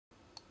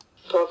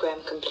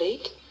Program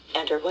complete.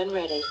 Enter when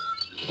ready.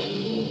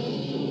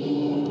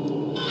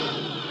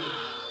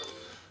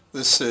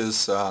 This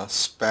is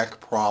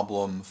Spec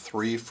Problem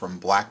 3 from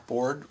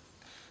Blackboard.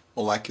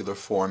 Molecular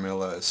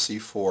formula is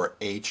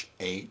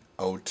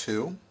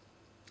C4H8O2.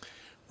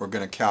 We're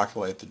going to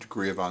calculate the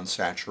degree of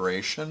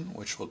unsaturation,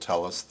 which will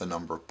tell us the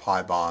number of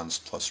pi bonds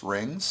plus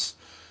rings,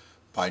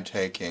 by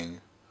taking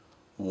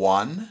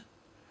 1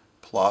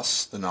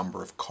 plus the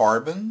number of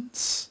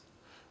carbons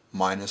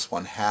minus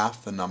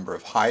 1/2 the number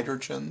of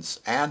hydrogens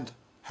and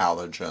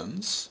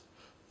halogens,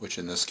 which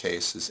in this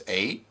case is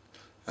 8,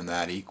 and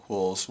that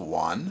equals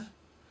 1.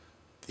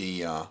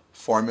 The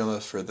formula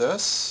for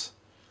this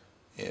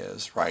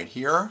is right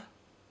here,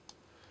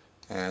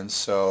 and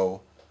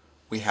so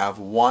we have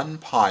 1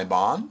 pi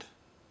bond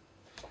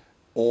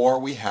or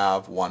we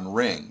have 1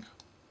 ring.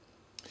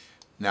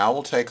 Now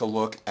we'll take a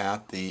look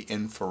at the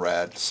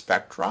infrared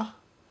spectra,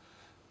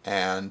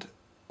 and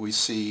we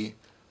see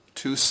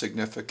 2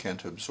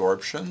 significant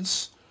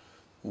absorptions.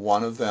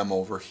 One of them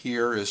over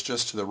here is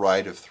just to the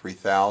right of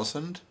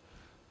 3000.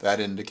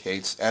 That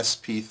indicates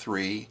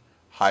sp3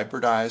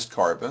 hybridized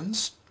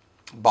carbons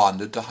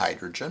bonded to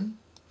hydrogen,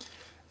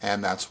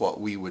 and that's what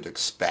we would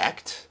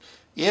expect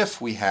if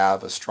we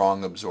have a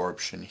strong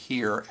absorption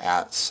here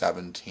at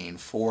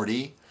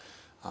 1740.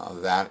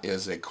 That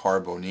is a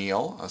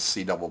carbonyl, a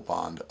C double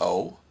bond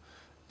O,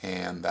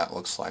 and that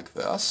looks like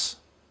this.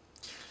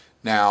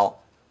 Now,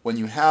 when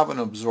you have an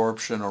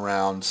absorption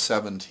around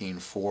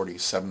 1740,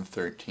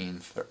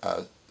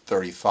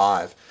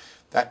 71335,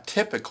 that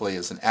typically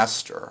is an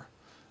ester,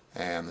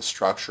 and the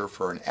structure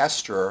for an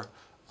ester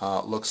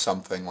looks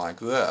something like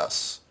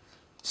this.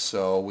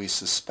 So we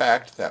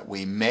suspect that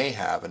we may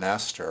have an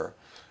ester,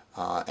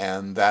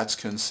 and that's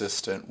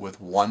consistent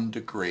with 1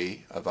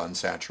 degree of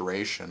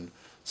unsaturation,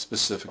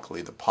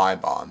 specifically the pi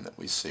bond that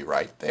we see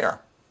right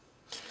there.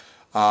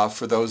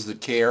 For those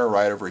that care,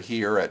 right over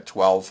here at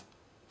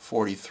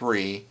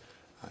 1243,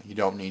 you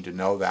don't need to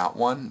know that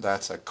one.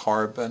 That's a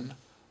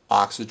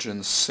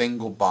carbon-oxygen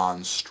single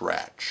bond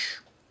stretch.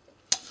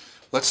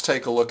 Let's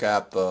take a look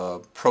at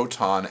the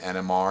proton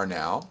NMR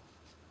now.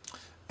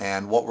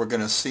 And what we're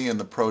going to see in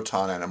the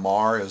proton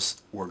NMR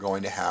is we're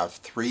going to have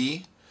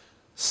 3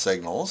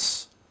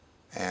 signals,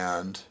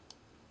 and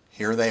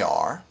here they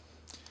are.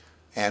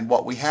 And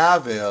what we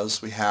have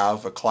is we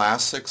have a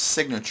classic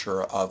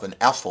signature of an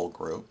ethyl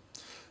group,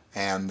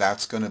 and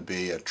that's going to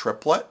be a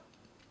triplet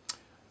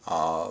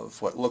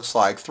of what looks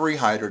like 3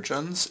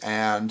 hydrogens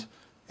and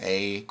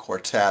a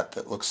quartet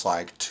that looks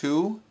like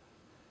 2,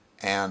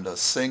 and a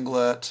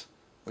singlet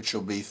which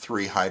will be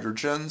 3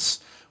 hydrogens.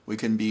 We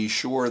can be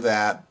sure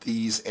that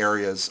these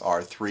areas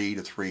are 3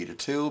 to 3 to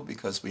 2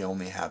 because we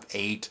only have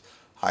 8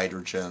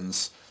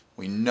 hydrogens.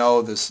 We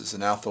know this is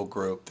an ethyl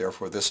group,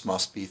 therefore this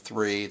must be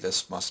 3,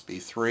 this must be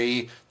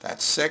 3,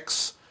 that's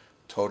 6.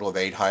 Total of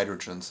 8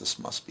 hydrogens, this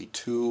must be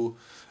 2.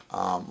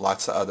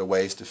 Lots of other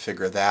ways to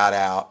figure that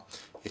out.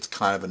 It's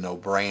kind of a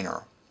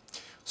no-brainer.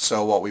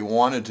 So what we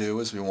want to do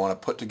is we want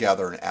to put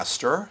together an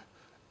ester,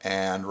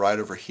 and right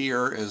over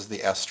here is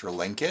the ester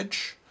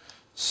linkage.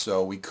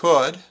 So we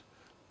could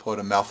put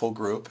a methyl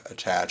group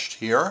attached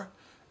here,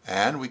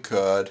 and we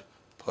could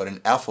put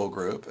an ethyl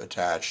group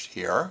attached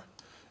here,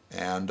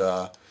 and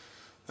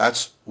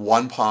that's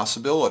one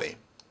possibility.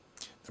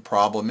 The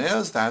problem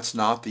is that's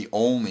not the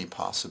only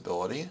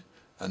possibility.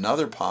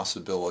 Another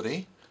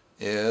possibility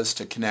is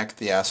to connect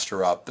the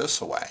ester up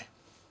this way.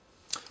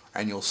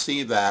 And you'll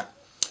see that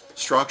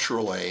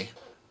structurally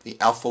the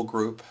ethyl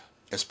group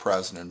is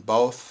present in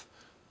both.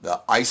 The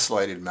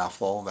isolated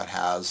methyl that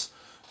has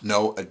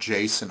no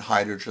adjacent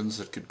hydrogens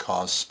that could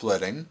cause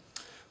splitting.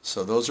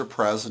 So those are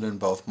present in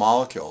both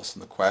molecules,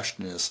 and the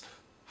question is,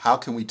 how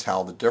can we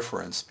tell the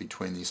difference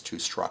between these 2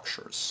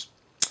 structures?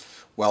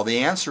 Well, the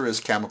answer is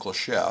chemical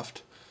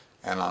shift,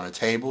 and on a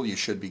table you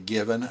should be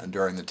given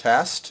during the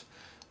test,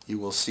 you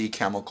will see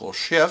chemical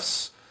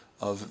shifts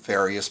of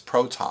various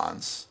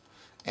protons.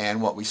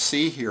 And what we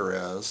see here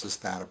is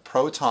that a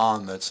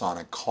proton that's on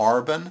a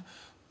carbon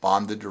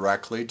bonded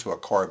directly to a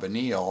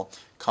carbonyl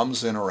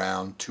comes in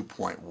around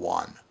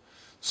 2.1.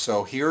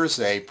 So here's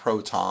a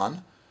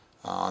proton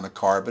on a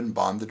carbon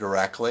bonded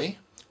directly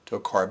to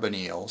a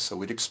carbonyl, so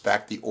we'd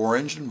expect the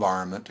orange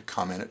environment to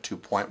come in at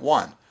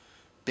 2.1.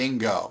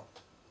 Bingo!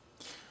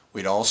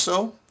 We'd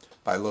also,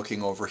 by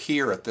looking over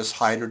here at this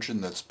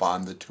hydrogen that's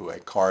bonded to a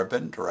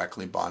carbon,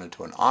 directly bonded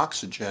to an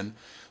oxygen,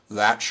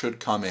 that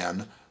should come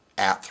in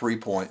at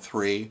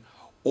 3.3,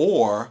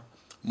 or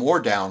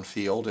more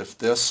downfield if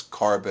this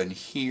carbon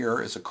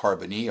here is a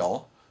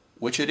carbonyl,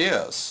 which it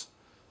is.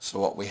 So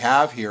what we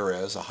have here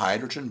is a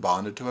hydrogen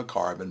bonded to a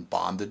carbon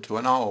bonded to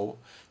an O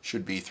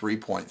should be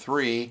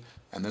 3.3,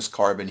 and this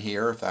carbon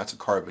here, if that's a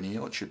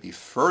carbonyl, it should be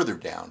further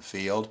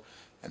downfield,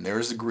 and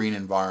there's the green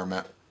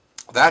environment.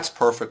 That's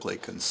perfectly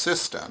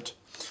consistent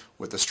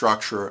with the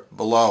structure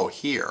below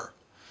here.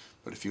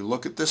 But if you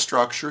look at this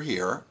structure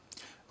here,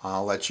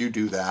 I'll let you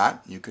do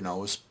that. You can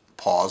always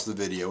pause the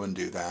video and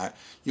do that.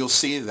 You'll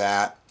see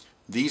that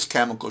these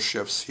chemical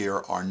shifts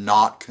here are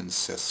not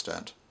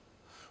consistent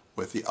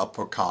with the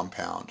upper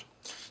compound.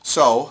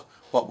 So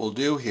what we'll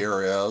do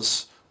here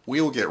is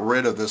we'll get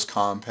rid of this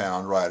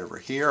compound right over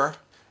here,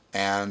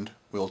 and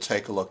we'll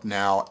take a look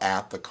now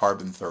at the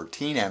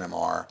carbon-13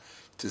 NMR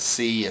to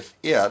see if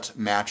it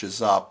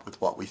matches up with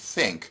what we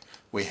think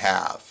we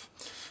have.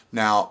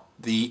 Now,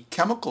 the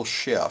chemical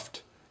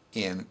shift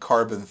in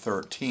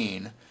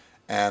carbon-13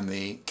 and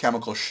the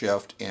chemical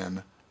shift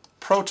in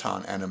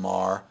proton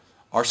NMR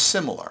are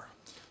similar.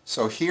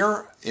 So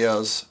here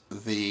is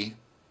the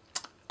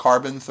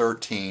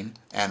carbon-13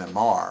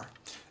 NMR,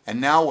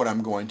 and now what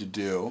I'm going to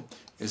do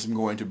is I'm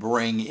going to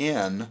bring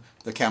in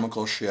the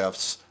chemical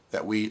shifts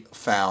that we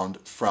found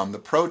from the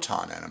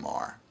proton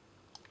NMR.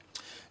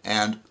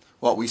 And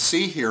what we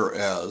see here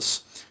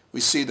is we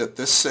see that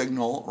this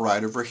signal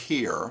right over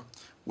here,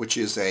 which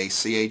is a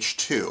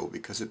CH2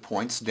 because it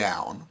points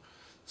down,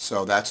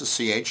 so that's a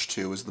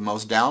CH2, is the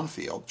most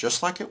downfield,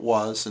 just like it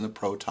was in the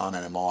proton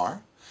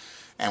NMR.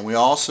 And we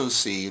also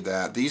see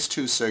that these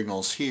two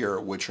signals here,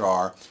 which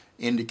are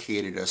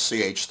indicated as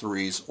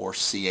CH3s or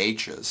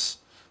CHs,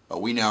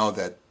 but we know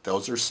that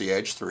those are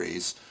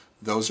CH3s,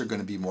 those are going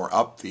to be more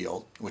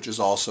upfield, which is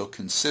also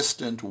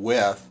consistent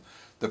with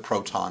the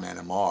proton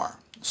NMR.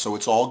 So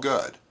it's all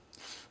good.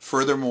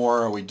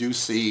 Furthermore, we do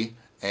see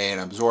an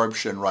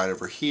absorption right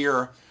over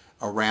here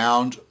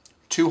around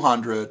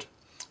 200,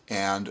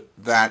 and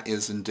that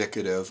is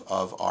indicative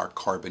of our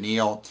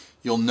carbonyl.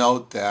 You'll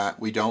note that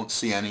we don't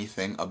see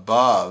anything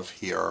above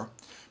here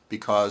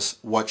because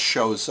what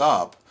shows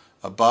up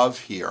above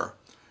here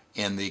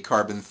in the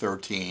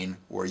carbon-13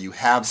 where you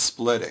have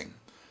splitting,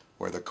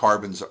 where the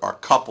carbons are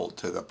coupled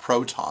to the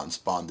protons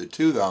bonded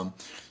to them,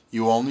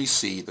 you only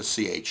see the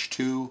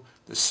CH2,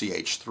 the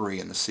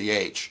CH3, and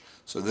the CH.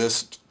 So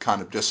this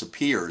kind of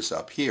disappears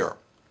up here.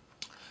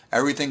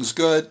 Everything's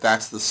good.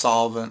 That's the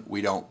solvent.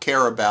 We don't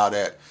care about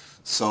it.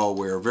 So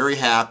we're very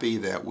happy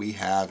that we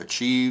have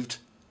achieved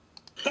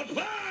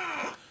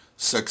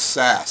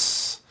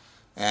success.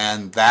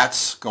 And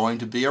that's going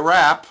to be a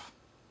wrap.